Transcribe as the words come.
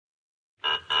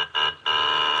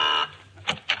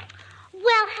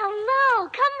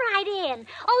right in.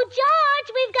 Oh,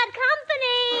 George, we've got company.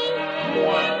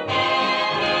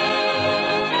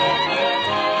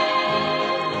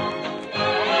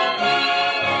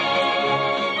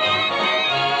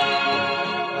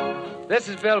 This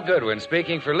is Bill Goodwin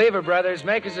speaking for Lever Brothers,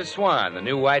 makers of Swan, the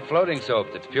new white floating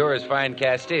soap that's pure as fine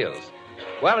Castiles.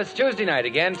 Well, it's Tuesday night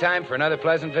again, time for another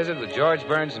pleasant visit with George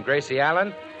Burns and Gracie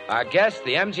Allen. Our guests,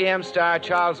 the MGM star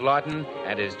Charles Lawton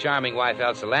and his charming wife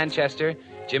Elsa Lanchester,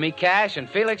 Jimmy Cash and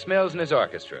Felix Mills and his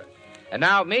orchestra. And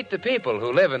now meet the people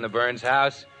who live in the Burns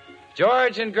house,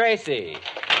 George and Gracie.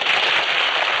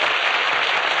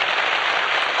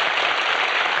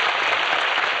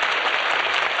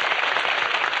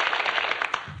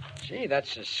 Gee,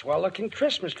 that's a swell-looking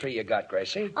Christmas tree you got,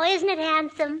 Gracie. Oh, isn't it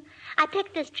handsome? I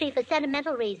picked this tree for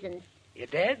sentimental reasons. You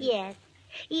did? Yes.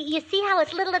 You see how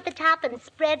it's little at the top and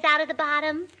spreads out at the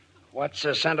bottom? What's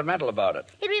sentimental about it?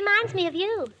 It reminds me of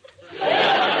you.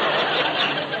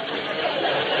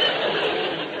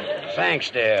 Thanks,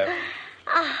 dear.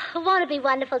 Oh, won't it be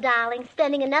wonderful, darling,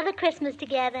 spending another Christmas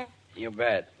together? You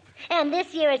bet. And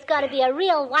this year it's got to be a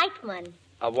real white one.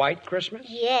 A white Christmas?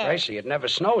 Yes. Gracie, it never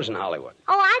snows in Hollywood.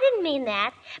 Oh, I didn't mean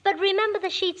that. But remember the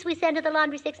sheets we sent to the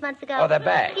laundry 6 months ago? Oh, they're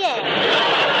back? Yes.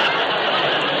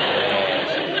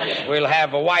 Yes. We'll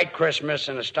have a white Christmas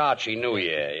and a starchy New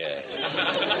Year, yeah.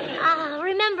 Oh,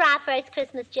 remember our first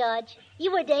Christmas, George?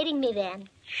 You were dating me then.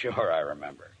 Sure, I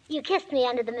remember. You kissed me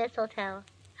under the mistletoe.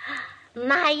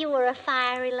 My, you were a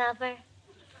fiery lover.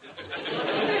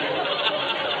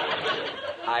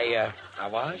 I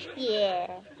was? Yeah.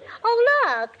 Oh,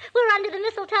 look, we're under the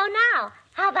mistletoe now.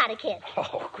 How about a kiss?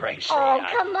 Oh, Gracie. Oh,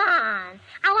 come on.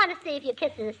 I want to see if your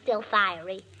kisses are still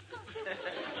fiery.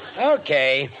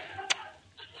 Okay.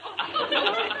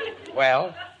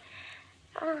 Well?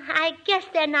 Oh, I guess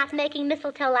they're not making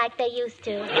mistletoe like they used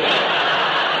to.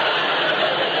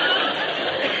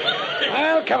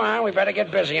 Well, come on. We better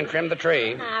get busy and trim the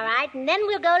tree. All right, and then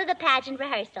we'll go to the pageant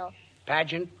rehearsal.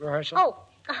 Pageant rehearsal?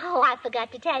 Oh, I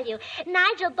forgot to tell you.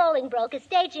 Nigel Bolingbroke is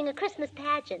staging a Christmas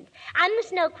pageant. I'm the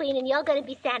Snow Queen, and you're going to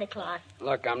be Santa Claus.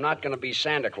 Look, I'm not going to be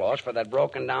Santa Claus for that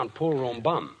broken-down pool room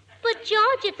bum. But,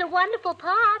 George, it's a wonderful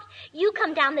part. You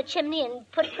come down the chimney and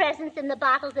put presents in the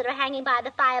bottles that are hanging by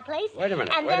the fireplace. Wait a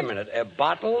minute.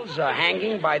 Bottles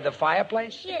hanging by the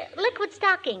fireplace? Yeah, liquid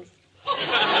stockings.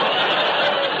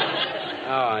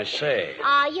 Oh, I see.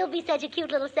 Oh, you'll be such a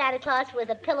cute little Santa Claus with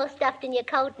a pillow stuffed in your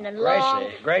coat and a long...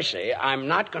 Gracie, I'm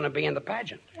not going to be in the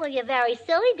pageant. Well, you're very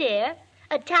silly, dear.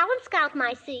 A talent scout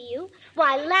might see you.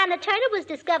 Why, Lana Turner was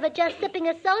discovered just sipping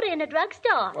a soda in a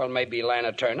drugstore. Well, maybe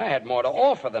Lana Turner had more to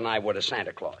offer than I would a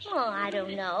Santa Claus. Oh, I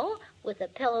don't know. With a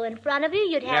pillow in front of you,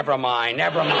 you'd have... Never mind.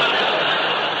 Come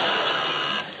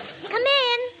in.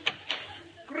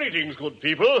 Greetings, good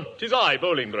people. 'Tis I,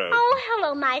 Bolingbroke. Oh,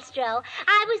 hello, Maestro.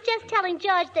 I was just telling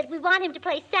George that we want him to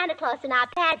play Santa Claus in our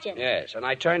pageant. Yes, and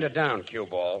I turned it down, cue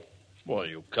ball. Well,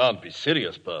 you can't be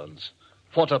serious, Burns.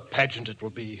 What a pageant it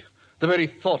will be. The very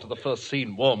thought of the first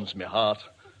scene warms my heart.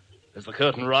 As the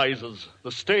curtain rises,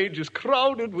 the stage is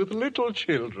crowded with little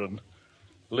children.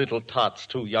 Little tots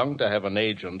too young to have an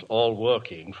agent, all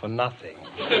working for nothing.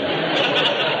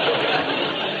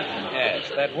 Yes,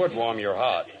 that would warm your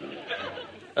heart.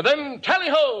 And then,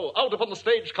 tally-ho! Out upon the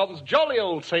stage comes jolly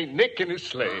old St. Nick in his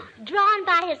sleigh. Drawn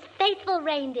by his faithful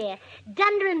reindeer,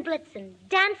 Dunder and Blitzen,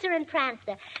 Dancer and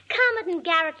Prancer, Comet and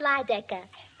Garrett Lydecker.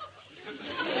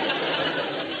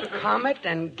 Comet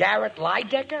and Garrett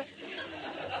Lydecker?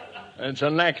 It's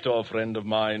an actor friend of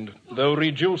mine. Though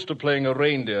reduced to playing a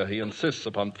reindeer, he insists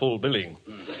upon full billing.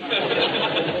 Look,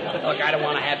 I don't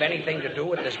want to have anything to do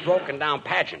with this broken-down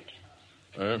pageant.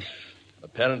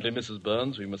 Apparently, Mrs.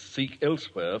 Burns, we must seek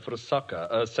elsewhere for a Santa.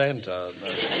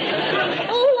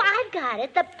 Oh, I've got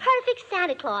it. The perfect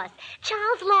Santa Claus.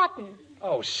 Charles Lawton.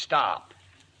 Oh, stop.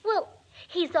 Well,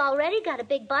 he's already got a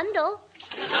big bundle.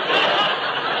 All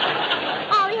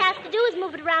he has to do is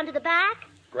move it around to the back.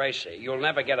 Gracie, you'll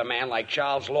never get a man like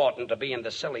Charles Lawton to be in the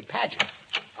silly pageant.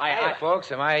 Hey,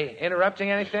 folks, am I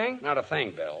interrupting anything? Not a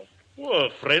thing, Bill. Well,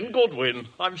 friend Goodwin,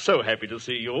 I'm so happy to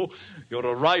see you. Your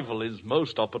arrival is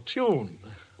most opportune.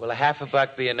 Will a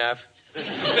 $50 be enough?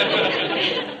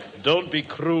 Don't be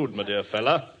crude, my dear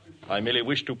fella. I merely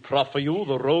wish to proffer you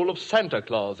the role of Santa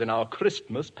Claus in our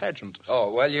Christmas pageant. Oh,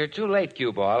 well, you're too late,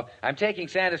 cue ball. I'm taking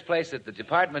Santa's place at the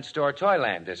department store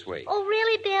Toyland this week. Oh,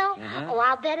 really, Bill? Mm-hmm. Oh,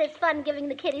 I'll bet it's fun giving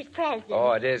the kiddies presents.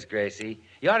 Oh, it is, Gracie.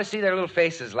 You ought to see their little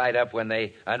faces light up when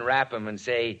they unwrap them and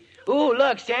say, "Ooh,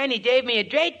 look, Sandy gave me a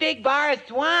great big bar of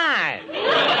Swan."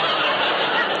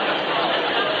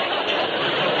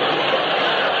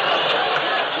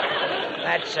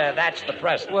 That's the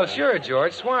present. Well, sure,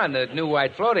 George. Swan, the new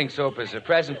white floating soap is a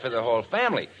present for the whole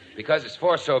family because it's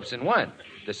 4 soaps in one.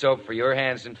 The soap for your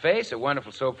hands and face, a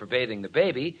wonderful soap for bathing the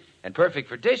baby, and perfect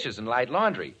for dishes and light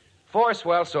laundry. 4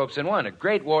 swell soaps in one, a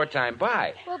great wartime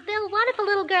buy. Well, Bill, what if a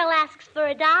little girl asks for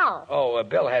a doll? Oh,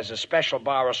 Bill has a special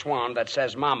bar of Swan that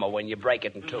says Mama when you break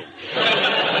it in two.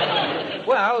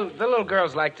 Well, the little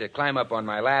girls like to climb up on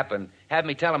my lap and have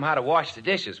me tell them how to wash the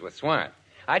dishes with Swan.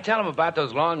 I tell them about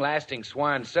those long-lasting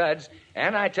Swan suds,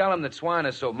 and I tell them that Swan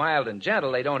is so mild and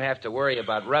gentle they don't have to worry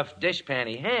about rough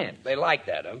dishpanny hands. They like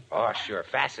that, huh? Oh, sure,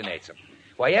 fascinates them.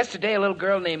 Why, yesterday a little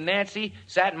girl named Nancy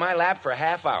sat in my lap for a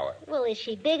half hour. Well, is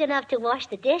she big enough to wash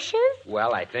the dishes?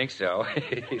 Well, I think so.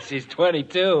 She's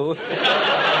 22. Oh,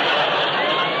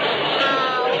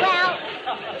 well,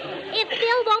 if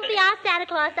Bill won't be our Santa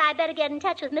Claus, I better get in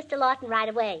touch with Mr. Lawton right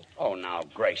away. Oh, now,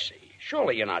 Gracie,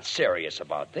 surely you're not serious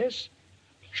about this.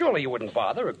 Surely you wouldn't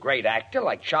bother a great actor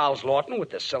like Charles Lawton with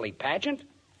this silly pageant.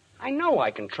 I know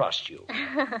I can trust you.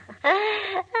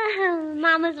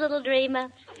 Mama's little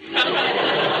dreamer.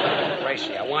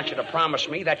 Gracie, I want you to promise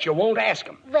me that you won't ask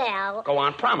him. Well, Go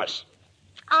on, promise.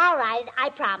 all right, I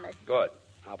promise. Good.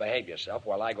 Now behave yourself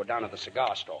while I go down to the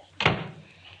cigar store.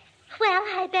 Well,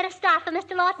 I better start for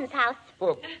Mr. Lawton's house.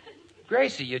 Well,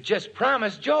 Gracie, you just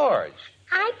promised George.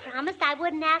 I promised I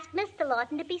wouldn't ask Mr.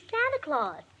 Lawton to be Santa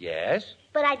Claus. Yes?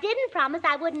 But I didn't promise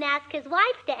I wouldn't ask his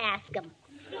wife to ask him.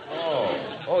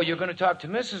 Oh, you're going to talk to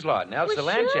Mrs. Lawton, Elsa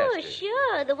Lanchester.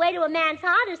 Sure. The way to a man's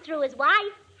heart is through his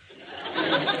wife.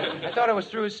 I thought it was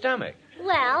through his stomach.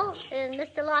 Well, in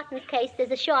Mr. Lawton's case,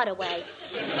 there's a shorter way.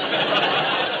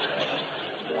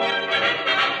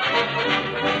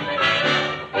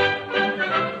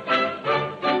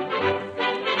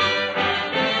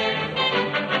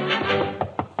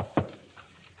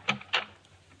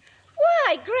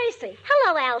 Why, Gracie.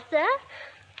 Hello, Elsa.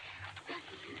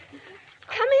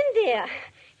 Come in, dear.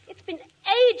 It's been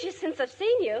ages since I've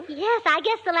seen you. Yes, I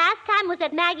guess the last time was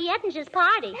at Maggie Ettinger's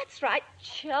party. That's right.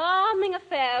 Charming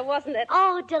affair, wasn't it?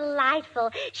 Oh,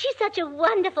 delightful. She's such a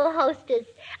wonderful hostess.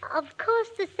 Of course,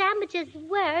 the sandwiches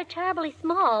were terribly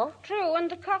small. True, and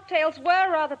the cocktails were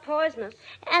rather poisonous.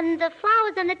 And the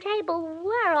flowers on the table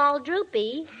were all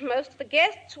droopy. Most of the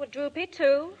guests were droopy,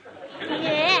 too.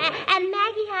 Yeah, and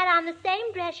Maggie had on the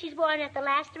same dress she's worn at the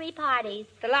last 3 parties.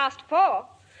 The last 4.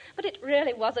 But it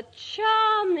really was a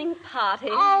charming party.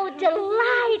 Oh,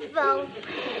 delightful.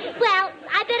 Well,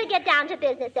 I better get down to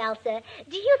business, Elsa.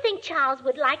 Do you think Charles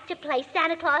would like to play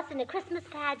Santa Claus in a Christmas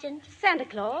pageant? Santa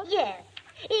Claus? Yes.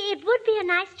 It would be a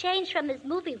nice change from his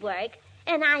movie work,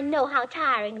 and I know how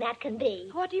tiring that can be.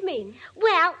 What do you mean?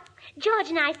 Well, George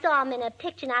and I saw him in a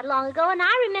picture not long ago, and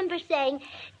I remember saying,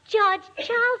 George,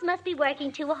 Charles must be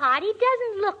working too hard. He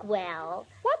doesn't look well.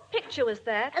 What picture was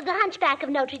that? The Hunchback of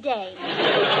Notre Dame.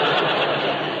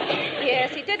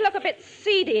 Yes, he did look a bit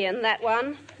seedy in that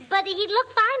one. But he'd look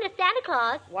fine as Santa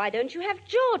Claus. Why don't you have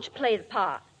George play the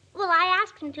part? Well, I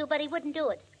asked him to, but he wouldn't do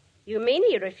it. You mean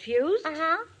he refused?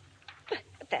 Uh-huh. But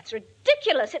that's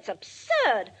ridiculous. It's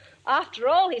absurd. After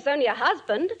all, he's only a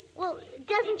husband. Well,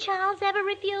 doesn't Charles ever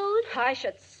refuse? I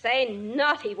should say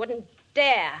not. He wouldn't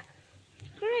dare.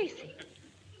 Gracie,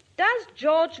 does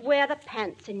George wear the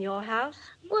pants in your house?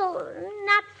 Well,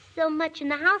 not so much in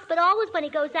the house, but always when he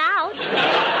goes out.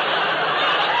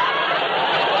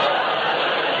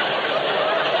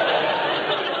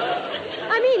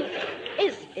 I mean,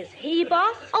 is he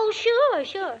boss? Oh,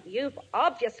 sure. You've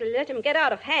obviously let him get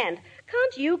out of hand.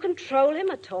 Can't you control him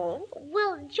at all?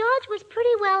 Well, George was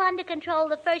pretty well under control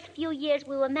the first few years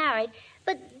we were married,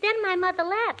 but then my mother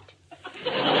left.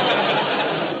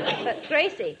 But,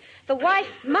 Gracie, the wife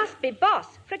must be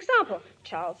boss. For example,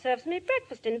 Charles serves me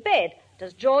breakfast in bed.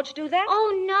 Does George do that?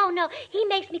 Oh, no. He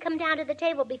makes me come down to the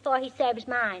table before he serves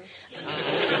mine.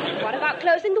 What about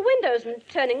closing the windows and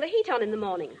turning the heat on in the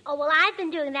morning? Oh, well, I've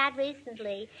been doing that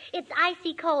recently. It's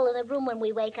icy cold in the room when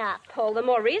we wake up. All the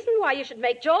more reason why you should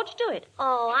make George do it.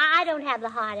 Oh, I don't have the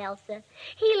heart, Elsa.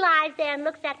 He lies there and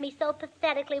looks at me so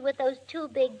pathetically with those 2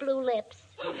 big blue lips.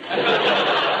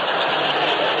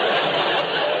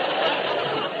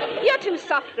 You're too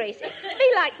soft, Gracie.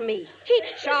 Be like me. Keep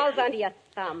Charles under your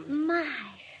thumb. My.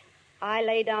 I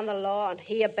lay down the law and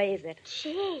he obeys it.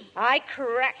 Gee. I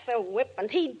crack the whip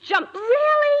and he jumps.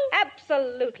 Really?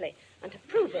 Absolutely. And to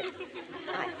prove it,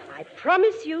 I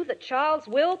promise you that Charles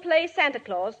will play Santa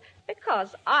Claus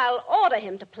because I'll order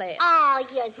him to play it. Oh,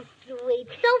 you're sweet.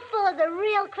 So full of the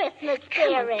real Christmas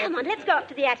spirit. Come on, let's go up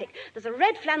to the attic. There's a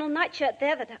red flannel nightshirt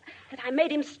there that I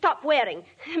made him stop wearing.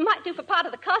 It might do for part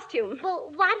of the costume.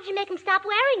 Well, why did you make him stop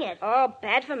wearing it? Oh,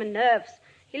 bad for my nerves.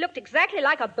 He looked exactly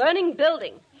like a burning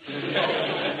building.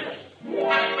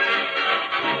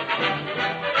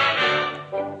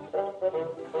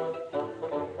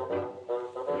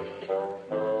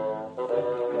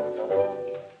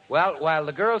 while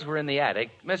the girls were in the attic,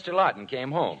 Mr. Lawton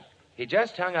came home. He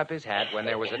just hung up his hat when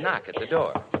there was a knock at the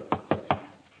door.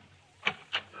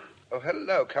 Oh,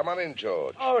 hello. Come on in,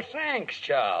 George. Oh, thanks,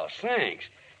 Charles. Thanks.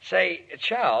 Say,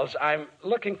 Charles, I'm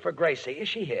looking for Gracie. Is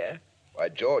she here? Why,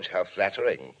 George, how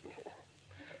flattering.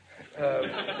 Oh,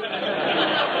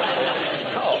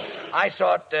 I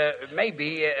thought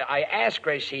maybe I asked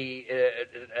Gracie.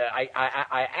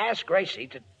 I asked Gracie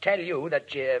to tell you that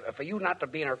for you not to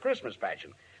be in her Christmas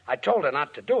pageant. I told her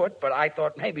not to do it, but I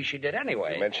thought maybe she did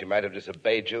anyway. You meant she might have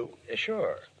disobeyed you?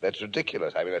 Sure. That's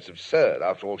ridiculous. I mean, that's absurd.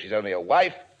 After all, she's only a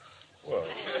wife. Well,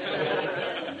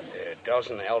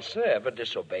 doesn't Elsa ever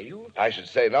disobey you? I should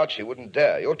say not. She wouldn't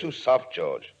dare. You're too soft,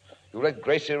 George. You let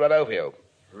Gracie run over you.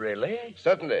 Really?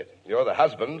 Certainly. You're the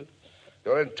husband.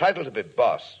 You're entitled to be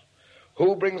boss.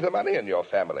 Who brings the money in your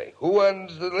family? Who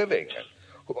earns the living?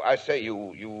 I say,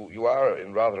 you are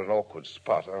in rather an awkward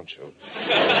spot, aren't you?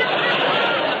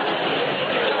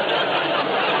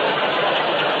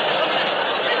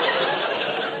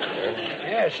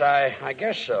 Yes, I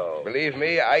guess so. Believe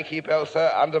me, I keep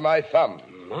Elsa under my thumb.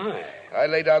 My. I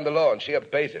lay down the law and she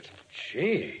obeys it.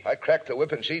 Gee. I crack the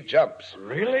whip and she jumps.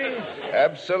 Really?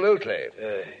 Absolutely.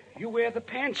 You wear the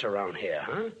pants around here,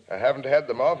 huh? I haven't had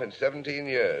them off in 17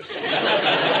 years.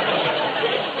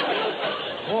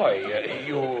 Boy,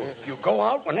 you go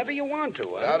out whenever you want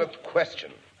to, huh? Out of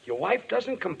question. Your wife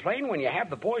doesn't complain when you have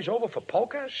the boys over for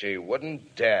poker? She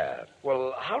wouldn't dare.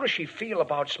 Well, how does she feel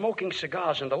about smoking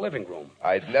cigars in the living room?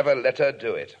 I'd never let her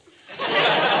do it.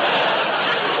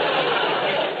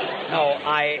 No,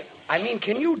 I mean,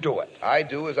 can you do it? I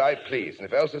do as I please, and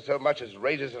if Elsa so much as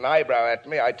raises an eyebrow at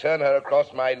me, I turn her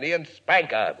across my knee and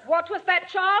spank her. What was that,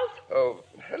 Charles? Oh,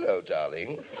 hello,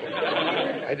 darling.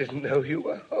 I didn't know you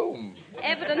were home.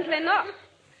 Evidently not.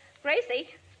 Gracie,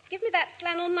 give me that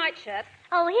flannel nightshirt.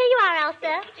 Oh, here you are,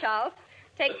 Elsa. Charles,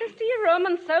 take this to your room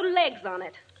and sew legs on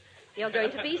it. You're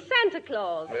going to be Santa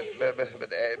Claus. But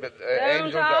Don't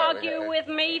Angel, argue darling, with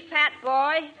me, fat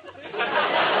boy.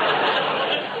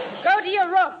 Go to your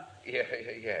room.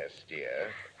 Yes,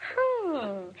 dear.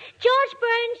 George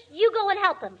Burns, you go and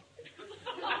help him.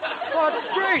 But,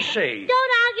 Gracie.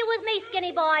 Don't argue with me,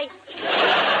 skinny boy.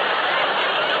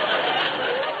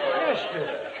 Yes,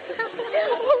 dear.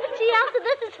 Oh, gee, Elsa,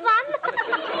 this is fun.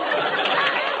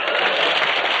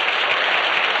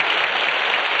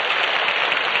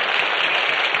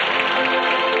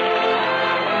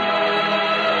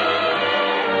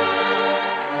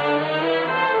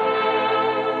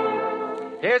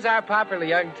 Here's our popular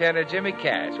young tenor, Jimmy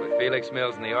Cash, with Felix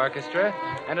Mills in the orchestra,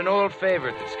 and an old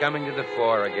favorite that's coming to the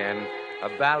fore again, a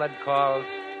ballad called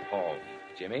Home.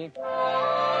 Jimmy?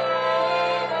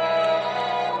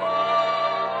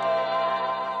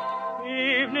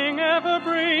 Evening ever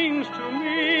brings to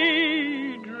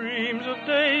me dreams of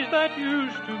days that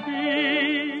used to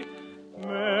be,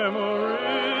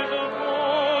 memories of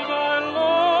those I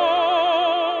love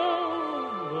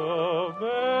the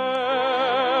best.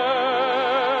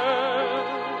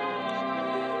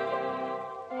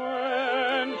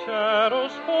 When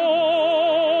shadows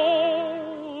fall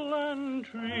and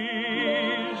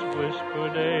trees whisper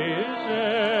day is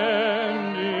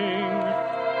ending,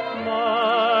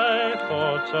 my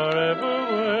thoughts are ever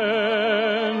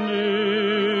wending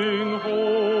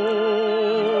home.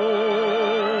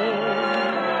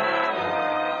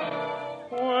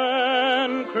 When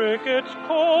crickets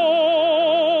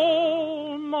call,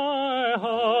 my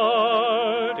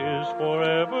heart is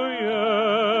forever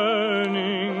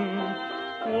yearning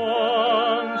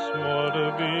once more to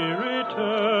be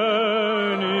returning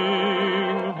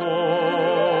home.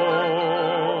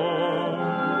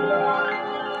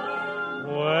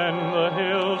 When the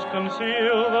hills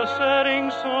conceal the setting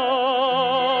sun,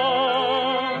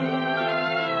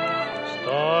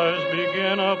 stars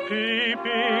begin a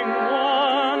peeping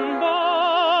one by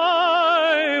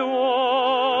one.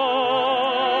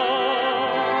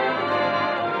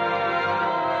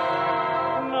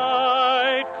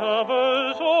 Night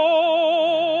covers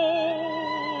all,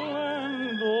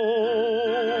 and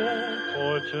though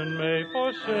fortune may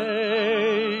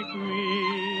forsake me,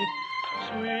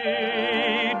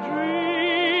 sweet dreams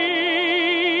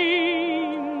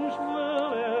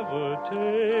will ever take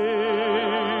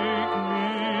me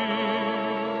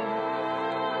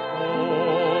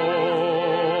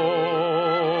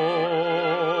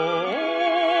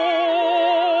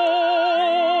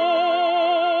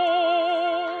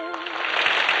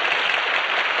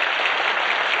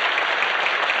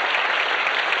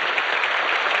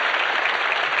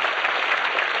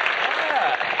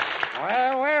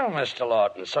Well, Mr.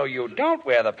 Lawton, so you don't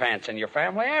wear the pants in your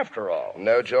family after all.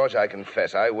 No, George, I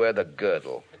confess, I wear the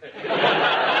girdle.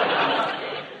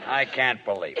 I can't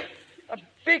believe it. A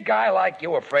big guy like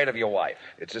you afraid of your wife.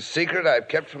 It's a secret I've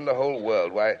kept from the whole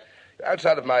world. Why,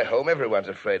 outside of my home, everyone's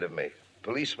afraid of me.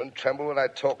 Policemen tremble when I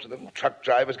talk to them. Truck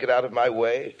drivers get out of my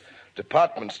way.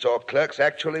 Department store clerks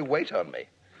actually wait on me.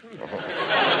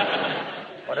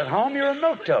 But at home, you're a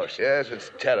milquetoast. Yes, it's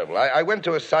terrible. I went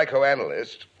to a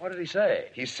psychoanalyst. What did he say?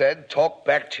 He said, talk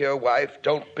back to your wife.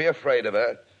 Don't be afraid of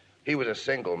her. He was a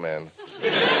single man.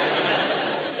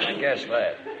 I guess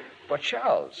that. But,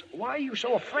 Charles, why are you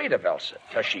so afraid of Elsa?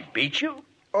 Does she beat you?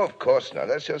 Oh, of course not.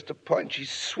 That's just the point. She's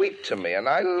sweet to me, and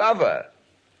I love her.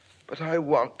 But I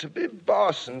want to be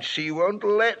boss, and she won't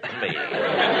let me.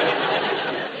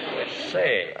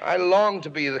 Say. I long to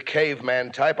be the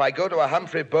caveman type. I go to a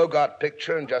Humphrey Bogart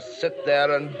picture and just sit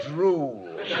there and drool.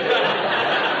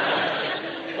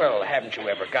 Well, haven't you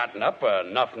ever gotten up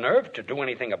enough nerve to do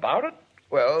anything about it?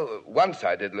 Well, once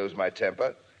I did lose my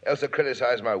temper. Elsa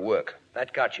criticized my work.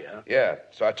 That got you, huh? Yeah,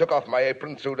 so I took off my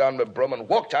apron, threw down my broom, and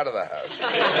walked out of the house.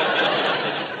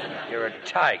 You're a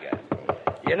tiger.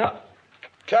 You know...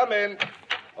 Come in.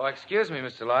 Oh, excuse me,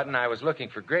 Mr. Lawton. I was looking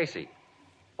for Gracie.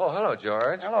 Oh, hello,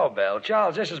 George. Hello, Bill.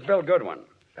 Charles, this is Bill Goodwin.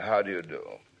 How do you do?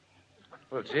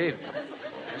 Well, gee,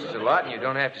 Mr. Lawton, you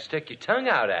don't have to stick your tongue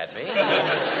out at me.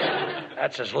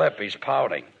 That's his lip. He's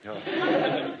pouting.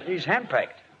 He's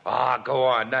henpecked. Ah, go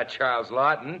on. Not Charles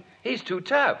Lawton. He's too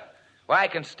tough. Why, I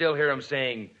can still hear him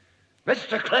saying,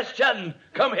 Mr. Christian,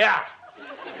 come here.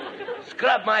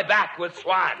 Scrub my back with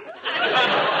Swan.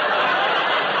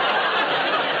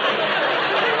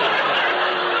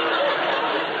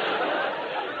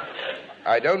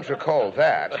 I don't recall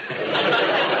that.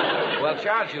 Well,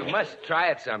 Charles, you must try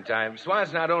it sometime.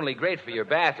 Swan's not only great for your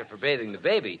bath or for bathing the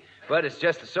baby, but it's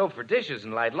just the soap for dishes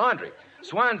and light laundry.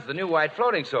 Swan's the new white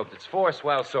floating soap that's 4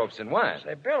 swell soaps in one.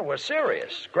 Say, Bill, we're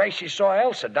serious. Gracie saw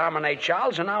Elsa dominate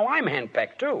Charles, and now I'm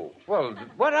henpecked, too. Well,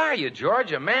 what are you,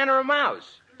 George, a man or a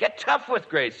mouse? Get tough with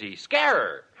Gracie. Scare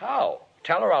her. How?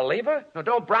 Tell her I'll leave her? No,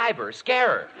 don't bribe her. Scare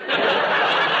her.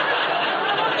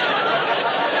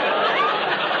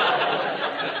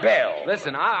 Bill.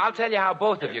 Listen, I'll tell you how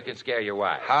both of you can scare your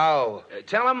wife. How?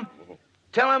 Tell him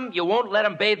you won't let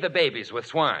him bathe the babies with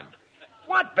Swan.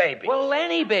 What baby? Well,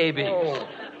 any babies. Oh.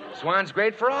 Swan's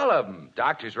great for all of them.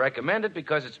 Doctors recommend it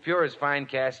because it's pure as fine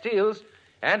Castiles,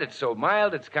 and it's so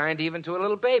mild it's kind even to a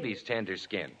little baby's tender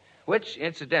skin, which,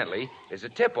 incidentally, is a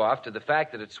tip-off to the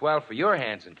fact that it's swell for your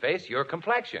hands and face, your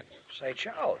complexion. Say,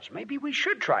 Charles, maybe we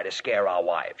should try to scare our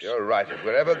wives. You're right. If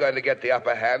we're ever going to get the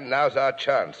upper hand, now's our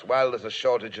chance, while there's a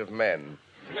shortage of men.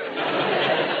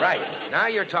 Right. Now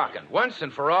you're talking. Once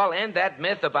and for all, end that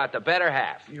myth about the better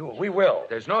half. We will.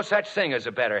 There's no such thing as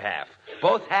a better half.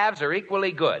 Both halves are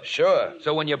equally good. Sure.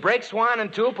 So when you break Swan in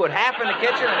two, put half in the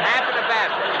kitchen and half in the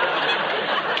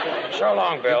bathroom. So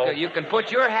long, Bill. You can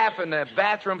put your half in the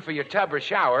bathroom for your tub or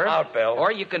shower. Out, Bill.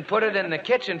 Or you can put it in the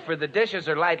kitchen for the dishes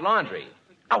or light laundry.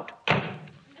 Out.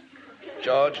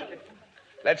 George,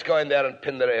 let's go in there and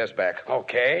pin their ears back.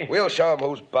 Okay. We'll show them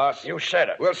who's boss. You said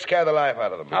it. We'll scare the life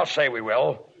out of them. I'll say we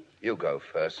will. You go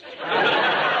first.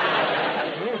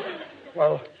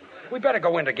 Well, we better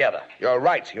go in together. You're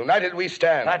right. United we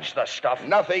stand. That's the stuff.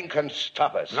 Nothing can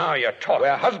stop us. Now you're talking.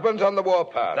 We're husbands on the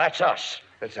warpath. That's us.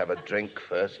 Let's have a drink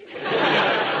first.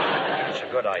 That's a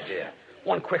good idea.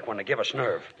 One quick one to give us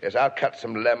nerve. Yes, I'll cut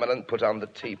some lemon and put on the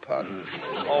teapot.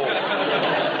 Oh,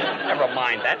 never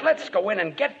mind that. Let's go in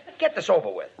and get this over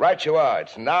with. Right you are.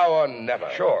 It's now or never.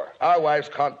 Sure. Our wives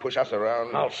can't push us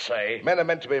around. I'll say. Men are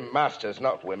meant to be masters,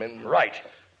 not women. Right.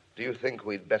 Do you think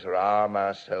we'd better arm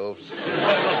ourselves?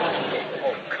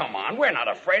 Oh, come on. We're not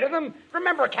afraid of them.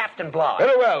 Remember Captain Bligh.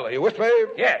 Very well. Are you with me?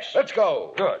 Yes. Let's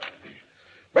go. Good.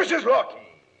 Mrs. Lawton.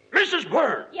 Mrs.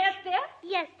 Burns. Yes, dear?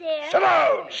 Yes, dear. Sit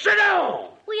down. Sit down.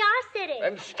 We are sitting.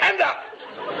 And stand up.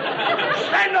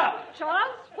 Stand up.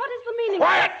 Charles, what is the meaning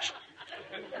Quiet.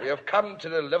 We have come to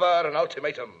deliver an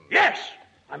ultimatum. Yes.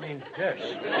 Yes.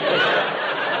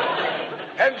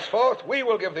 Henceforth, we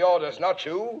will give the orders, not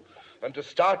you. And to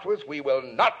start with, we will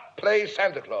not play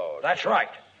Santa Claus. That's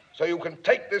right. So you can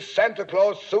take this Santa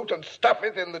Claus suit and stuff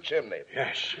it in the chimney.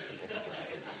 Yes.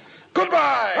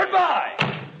 Goodbye. Goodbye.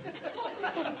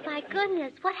 Oh, my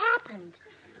goodness, what happened?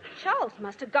 Charles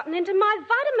must have gotten into my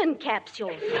vitamin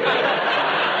capsules.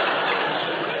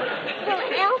 Well,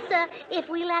 Elsa, if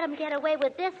we let him get away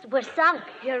with this, we're sunk.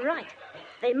 You're right.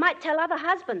 They might tell other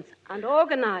husbands and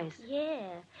organize.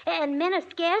 Yeah. And men are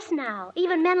scarce now,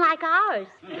 even men like ours.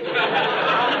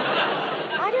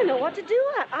 I don't know what to do.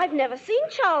 I've never seen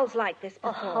Charles like this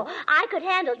before. Oh, I could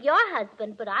handle your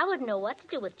husband, but I wouldn't know what to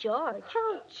do with George.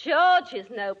 Oh, George is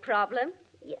no problem.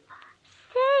 Yeah.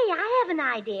 Say, I have an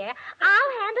idea.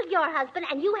 I'll handle your husband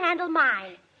and you handle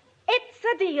mine. It's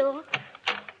a deal.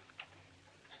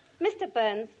 Mr.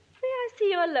 Burns, may I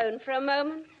see you alone for a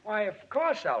moment? Why, of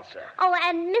course, Elsa. Oh,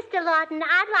 and Mr. Lawton,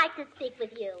 I'd like to speak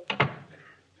with you.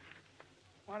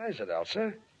 What is it,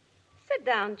 Elsa? Sit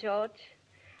down, George.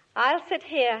 I'll sit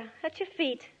here at your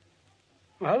feet.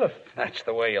 Well, if that's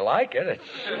the way you like it, it's...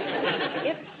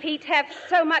 Your feet have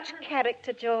so much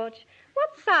character, George.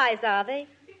 What size are they?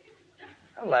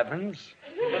 11s.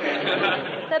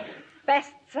 The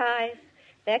best size.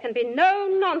 There can be no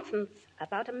nonsense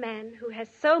about a man who has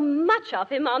so much of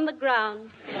him on the ground.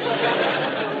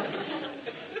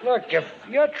 Look, if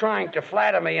you're trying to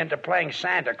flatter me into playing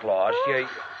Santa Claus, you...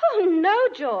 Oh, no,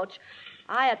 George.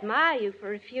 I admire you for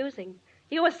refusing.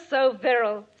 You were so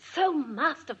virile, so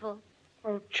masterful.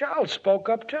 Well, Charles spoke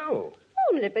up, too.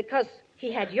 Only because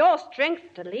he had your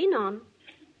strength to lean on.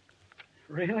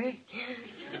 Really?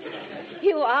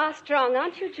 You are strong,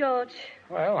 aren't you, George?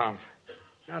 Well, I'm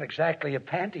not exactly a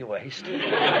panty waist.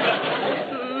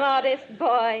 Modest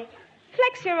boy.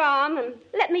 Flex your arm and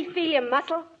let me feel your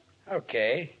muscle.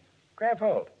 Okay. Grab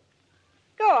hold.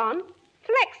 Go on.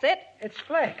 Flex it. It's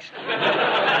flexed.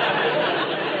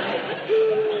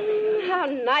 How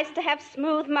nice to have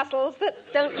smooth muscles that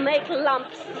don't make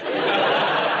lumps.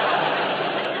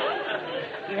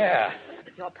 Yeah.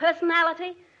 Your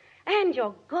personality and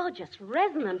your gorgeous,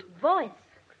 resonant voice.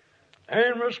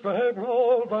 Ain't misbehaving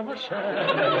all by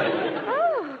myself.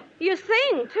 Oh, you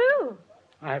sing, too.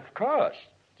 Why, of course.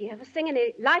 Do you ever sing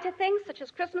any lighter things, such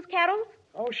as Christmas carols?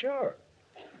 Oh, sure.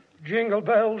 Jingle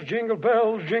bells, jingle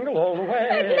all the way.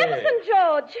 Magnificent,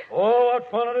 George. Oh, what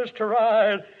fun it is to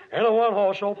ride in a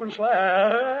one-horse open sleigh.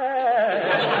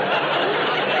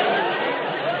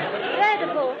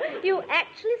 Incredible. You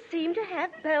actually seem to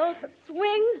have bells that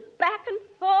swing back and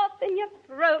forth in your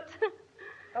throat.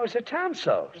 Those are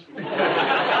tonsils.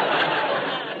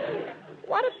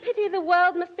 What a pity the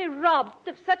world must be robbed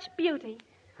of such beauty.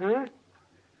 Huh?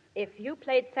 If you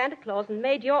played Santa Claus and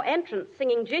made your entrance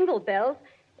singing Jingle Bells,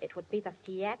 it would be the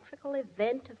theatrical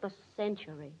event of the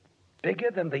century.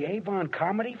 Bigger than the Avon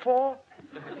Comedy Fall?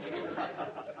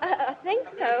 I think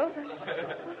so.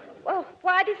 Well,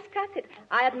 why discuss it?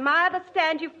 I admire the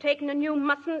stand you've taken, and you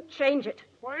mustn't change it.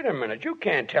 Wait a minute. You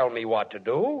can't tell me what to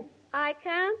do. I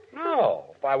can't? No.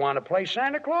 If I want to play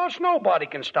Santa Claus, nobody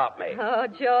can stop me. Oh,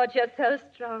 George, you're so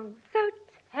strong. So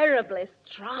terribly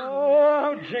strong.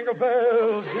 Oh, jingle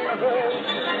bells, jingle bells.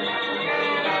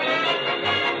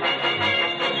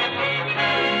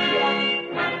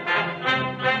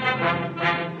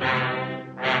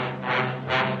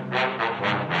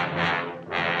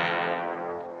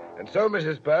 And so,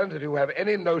 Mrs. Burns, if you have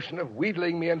any notion of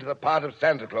wheedling me into the part of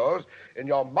Santa Claus in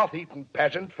your moth-eaten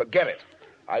pageant, forget it.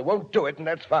 I won't do it, and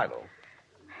that's final.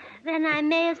 Then I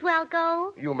may as well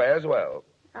go? You may as well.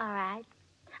 All right.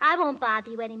 I won't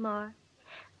bother you anymore.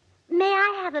 May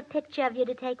I have a picture of you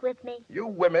to take with me? You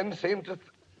women seem to...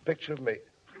 Picture of me.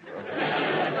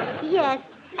 Yes.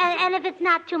 And if it's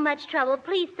not too much trouble,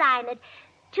 please sign it.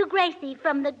 To Gracie,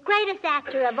 from the greatest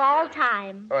actor of all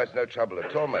time. Oh, it's no trouble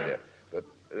at all, my dear. But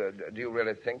do you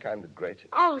really think I'm the greatest?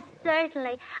 Oh,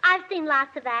 certainly. I've seen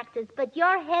lots of actors, but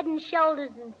you're head and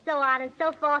shoulders and so on and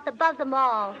so forth above them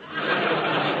all.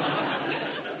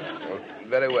 Well,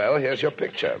 very well. Here's your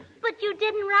picture. But you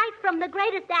didn't write from the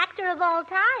greatest actor of all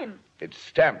time. It's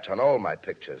stamped on all my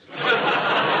pictures.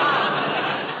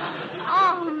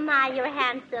 Oh, my, you're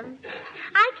handsome.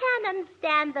 I can't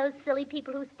understand those silly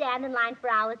people who stand in line for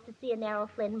hours to see an Errol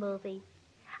Flynn movie.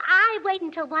 I wait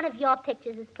until one of your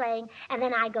pictures is playing, and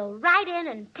then I go right in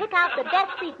and pick out the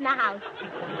best seat in the house.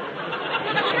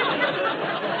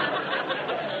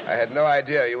 I had no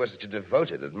idea you were such a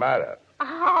devoted admirer.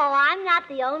 Oh, I'm not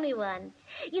the only one.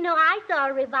 You know, I saw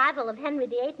a revival of Henry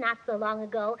VIII not so long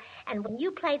ago, and when you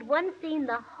played one scene,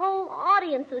 the whole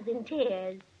audience was in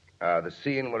tears. The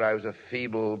scene where I was a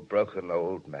feeble, broken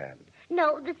old man.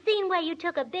 No, the scene where you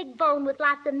took a big bone with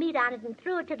lots of meat on it and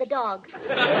threw it to the dog.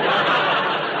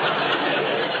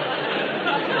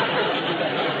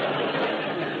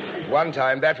 One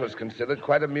time, that was considered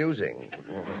quite amusing.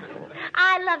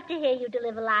 I love to hear you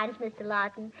deliver lines, Mr.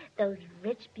 Lawton. Those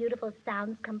rich, beautiful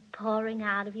sounds come pouring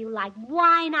out of you like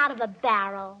wine out of a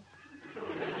barrel.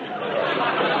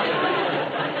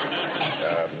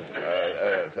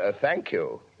 Thank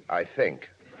you, I think.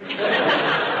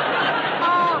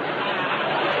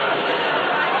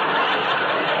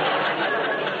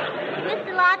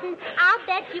 Mr. Lawton, I'll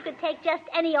bet you could take just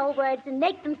any old words and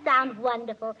make them sound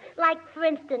wonderful. Like, for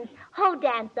instance, Ho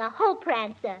Dancer, Ho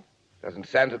Prancer. Doesn't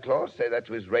Santa Claus say that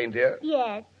to his reindeer?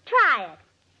 Yes, try it.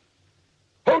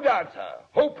 Ho Dancer,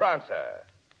 Ho Prancer.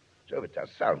 Oh, it does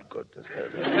sound good, doesn't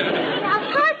it? Yeah,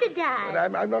 of course it does.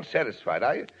 But I'm not satisfied.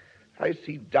 I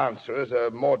see Dancer as a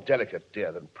more delicate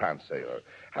deer than Prancer.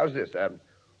 How's this?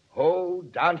 Ho,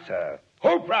 Dancer.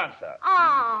 Ho, Prancer.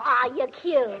 Oh, you're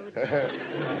cute.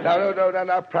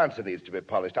 Now, Prancer needs to be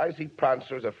polished. I see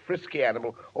Prancer as a frisky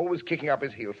animal, always kicking up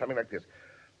his heels, something like this.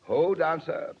 Ho,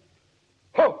 Dancer.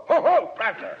 Ho, ho, ho,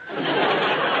 Prancer.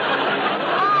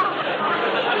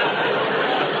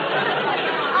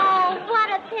 Oh, what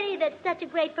a pity that such a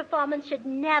great performance should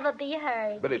never be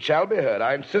heard. But it shall be heard.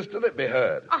 I insist that it be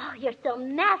heard. Oh, you're so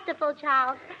masterful,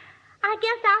 Charles. I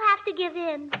guess I'll have to give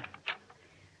in.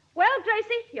 Well,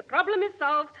 Gracie, your problem is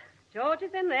solved. George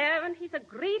is in there, and he's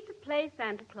agreed to play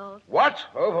Santa Claus. What?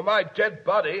 Over my dead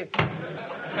body?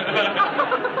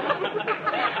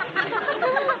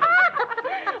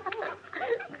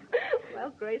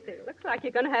 Well, Gracie, it looks like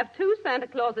you're going to have 2 Santa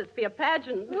Clauses for your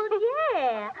pageant. Well,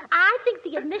 yeah. I think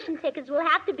the admission tickets will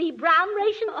have to be brown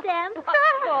ration stamps. What?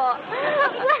 Well,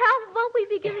 won't we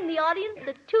be giving the audience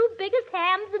the 2 biggest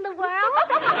hams in the world?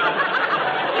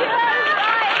 You're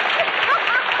right.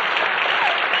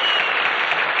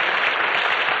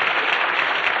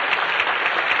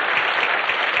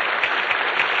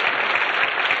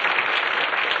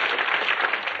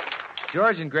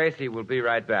 George and Gracie will be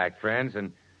right back, friends.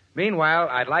 And meanwhile,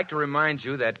 I'd like to remind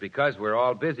you that because we're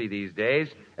all busy these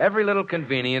days, every little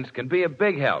convenience can be a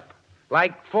big help.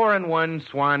 Like 4-in-1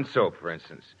 Swan soap, for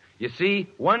instance. You see,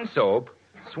 one soap,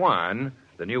 Swan,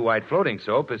 the new white floating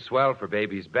soap, is swell for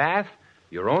baby's bath,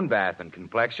 your own bath and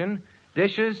complexion,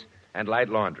 dishes, and light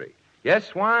laundry. Yes,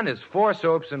 Swan is 4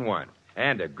 soaps in 1,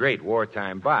 and a great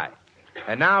wartime buy.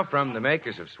 And now, from the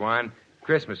makers of Swan,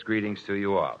 Christmas greetings to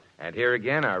you all. And here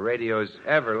again, our radio's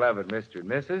ever-loved Mr. and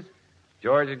Mrs.,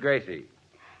 George and Gracie.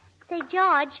 Say,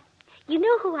 George, you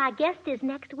know who our guest is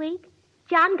next week?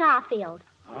 John Garfield.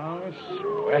 Oh,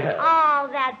 swell. Oh,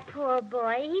 that poor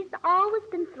boy. He's always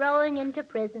been throwing into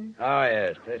prison. Oh,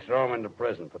 yes. They throw him into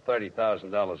prison for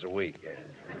 $30,000 a week.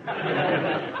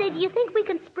 Say, do you think we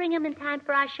can spring him in time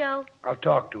for our show? I'll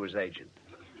talk to his agent.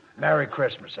 Merry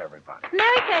Christmas, everybody.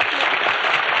 Merry Christmas.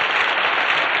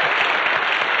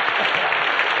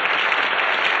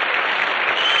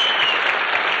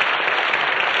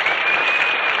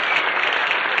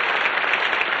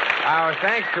 Our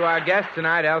thanks to our guest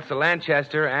tonight, Elsa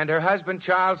Lanchester, and her husband,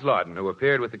 Charles Lawton, who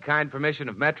appeared with the kind permission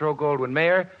of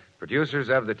Metro-Goldwyn-Mayer, producers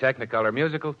of the Technicolor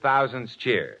musical Thousands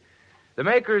Cheer. The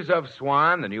makers of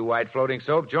Swan, the new white floating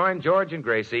soap, join George and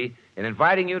Gracie in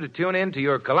inviting you to tune in to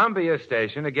your Columbia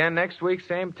station again next week,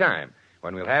 same time,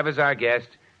 when we'll have as our guest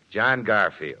John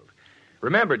Garfield.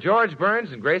 Remember, George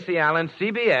Burns and Gracie Allen,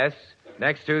 CBS,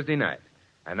 next Tuesday night.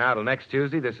 And now till next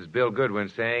Tuesday, this is Bill Goodwin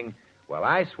saying, well,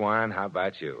 I, Swan, how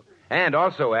about you? And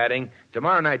also adding,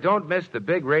 tomorrow night, don't miss the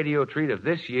big radio treat of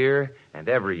this year and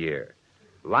every year.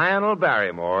 Lionel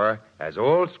Barrymore as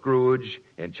Old Scrooge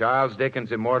in Charles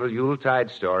Dickens' immortal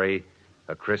Yuletide story,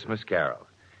 A Christmas Carol.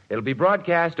 It'll be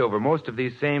broadcast over most of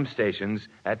these same stations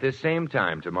at this same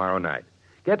time tomorrow night.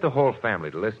 Get the whole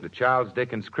family to listen to Charles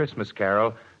Dickens' Christmas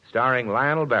Carol starring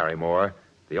Lionel Barrymore,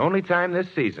 the only time this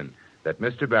season that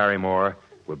Mr. Barrymore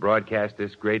will broadcast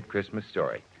this great Christmas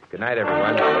story. Good night,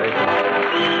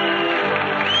 everyone.